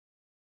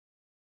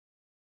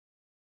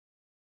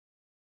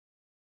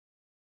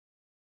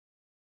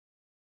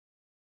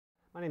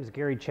My name is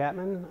Gary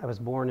Chapman. I was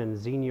born in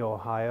Xenia,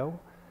 Ohio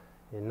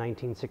in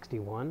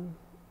 1961.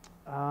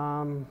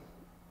 I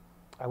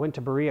went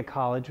to Berea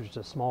College, which is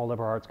a small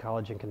liberal arts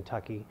college in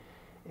Kentucky,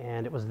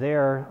 and it was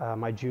there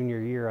my junior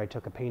year I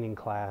took a painting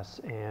class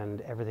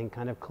and everything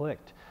kind of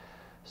clicked.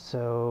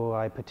 So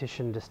I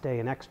petitioned to stay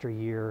an extra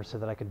year so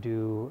that I could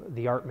do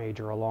the art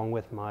major along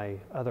with my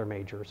other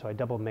major. So I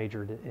double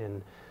majored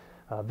in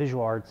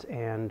visual arts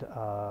and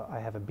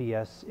I have a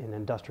BS in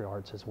industrial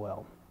arts as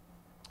well.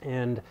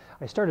 And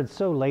I started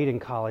so late in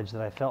college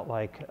that I felt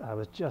like I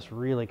was just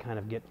really kind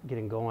of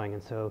getting going,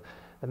 and so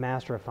the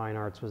Master of Fine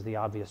Arts was the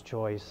obvious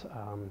choice.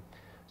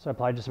 So I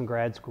applied to some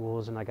grad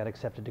schools and I got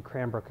accepted to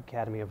Cranbrook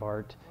Academy of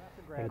Art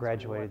and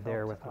graduated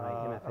there with my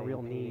MFA. A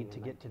real need to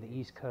get to the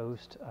East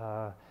Coast.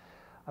 I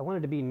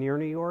wanted to be near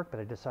New York,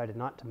 but I decided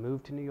not to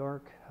move to New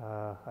York.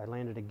 I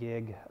landed a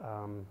gig,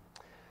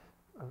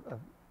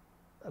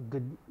 a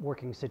good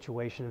working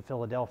situation in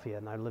Philadelphia,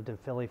 and I lived in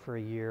Philly for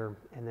a year,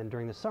 and then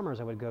during the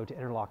summers I would go to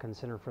Interlochen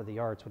Center for the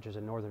Arts, which is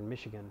in northern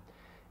Michigan,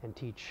 and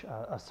teach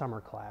a summer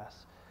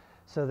class.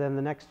 So then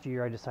the next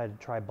year I decided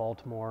to try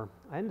Baltimore.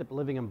 I ended up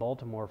living in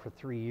Baltimore for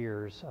 3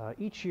 years.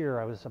 Each year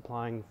I was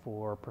applying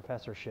for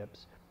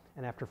professorships,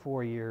 and after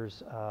 4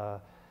 years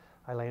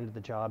I landed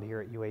the job here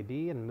at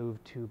UAB and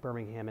moved to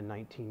Birmingham in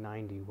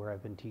 1990, where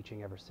I've been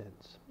teaching ever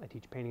since. I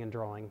teach painting and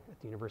drawing at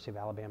the University of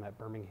Alabama at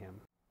Birmingham.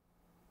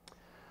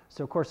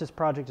 So of course this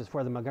project is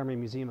for the Montgomery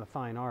Museum of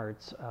Fine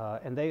Arts,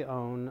 and they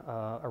own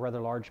a rather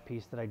large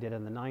piece that I did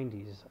in the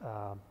 90s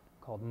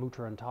called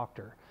Mutter und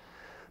Tochter.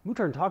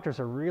 Mutter und Tochter is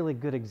a really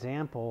good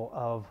example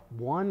of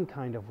one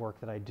kind of work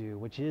that I do,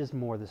 which is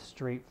more the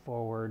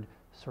straightforward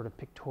sort of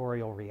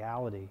pictorial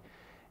reality.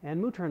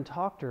 And Mutter und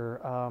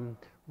Tochter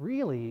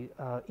really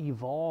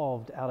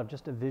evolved out of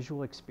just a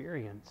visual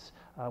experience,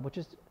 which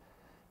is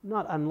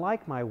not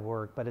unlike my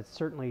work, but it's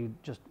certainly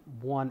just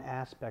one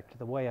aspect of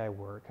the way I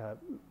work.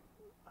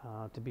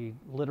 To be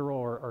literal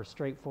or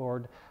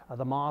straightforward,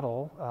 the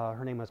model,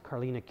 her name was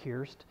Carlina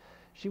Kirst.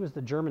 She was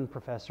the German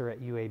professor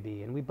at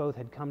UAB, and we both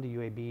had come to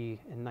UAB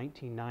in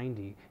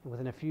 1990, and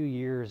within a few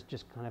years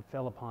just kind of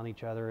fell upon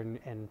each other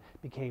and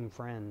became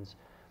friends.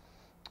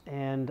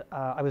 And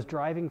I was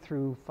driving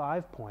through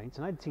 5 Points,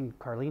 and I'd seen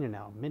Carlina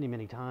now many,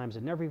 many times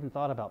and never even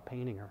thought about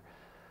painting her.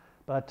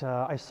 But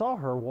I saw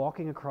her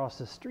walking across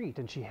the street,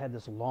 and she had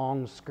this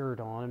long skirt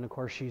on, and of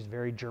course she's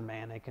very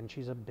Germanic, and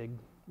she's a big,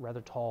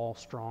 rather tall,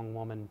 strong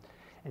woman.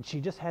 And she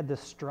just had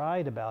this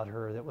stride about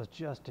her that was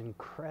just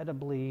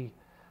incredibly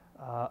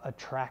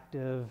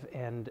attractive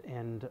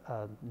and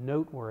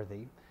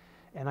noteworthy.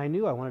 And I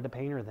knew I wanted to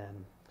paint her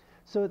then.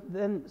 So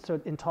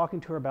in talking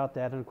to her about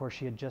that, and of course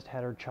she had just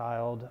had her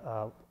child,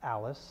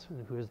 Alice,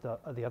 who is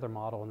the other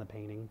model in the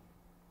painting,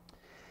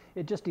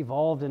 it just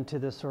evolved into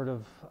this sort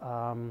of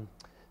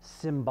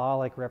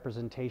symbolic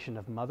representation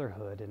of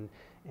motherhood,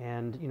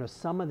 and you know,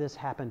 some of this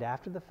happened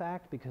after the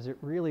fact because it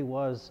really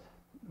was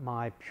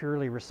my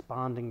purely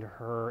responding to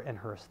her and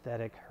her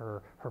aesthetic,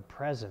 her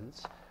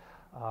presence,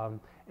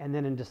 and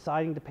then in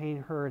deciding to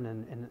paint her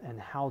and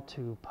how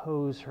to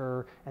pose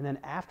her, and then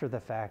after the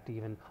fact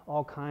even,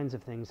 all kinds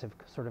of things have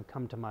sort of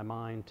come to my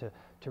mind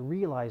to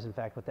realize in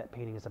fact what that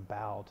painting is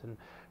about. And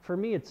for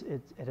me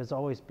it has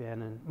always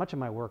been, and much of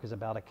my work is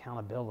about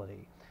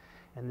accountability.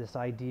 And this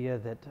idea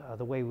that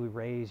the way we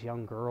raise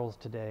young girls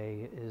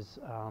today is,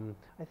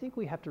 I think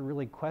we have to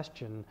really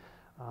question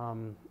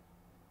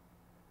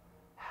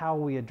how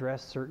we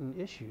address certain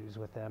issues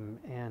with them.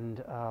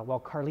 And while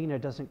Carlina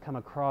doesn't come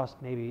across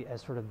maybe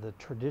as sort of the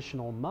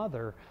traditional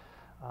mother,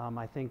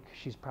 I think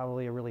she's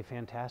probably a really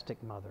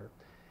fantastic mother,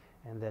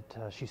 and that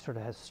she sort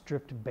of has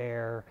stripped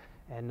bare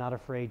and not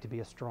afraid to be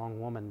a strong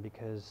woman,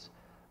 because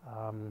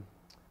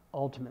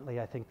ultimately,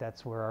 I think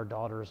that's where our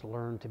daughters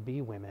learn to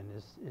be women,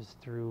 is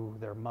through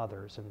their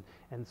mothers.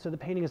 And so the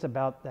painting is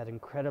about that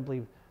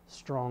incredibly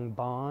strong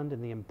bond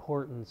and the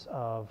importance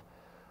of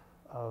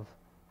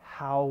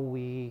how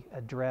we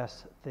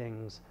address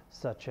things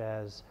such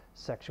as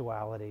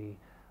sexuality,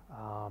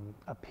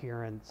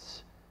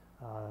 appearance,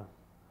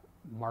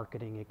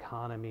 marketing,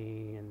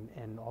 economy,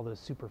 and all those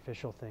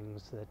superficial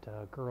things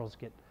that girls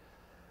get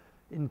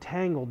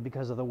entangled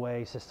because of the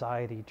way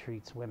society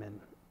treats women.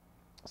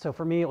 So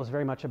for me, it was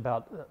very much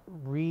about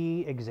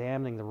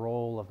re-examining the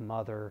role of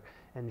mother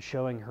and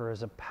showing her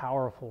as a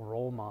powerful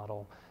role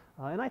model,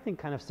 and I think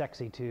kind of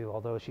sexy too,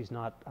 although she's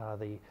not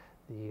the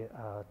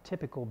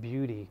typical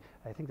beauty.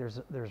 I think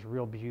there's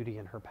real beauty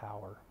in her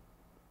power.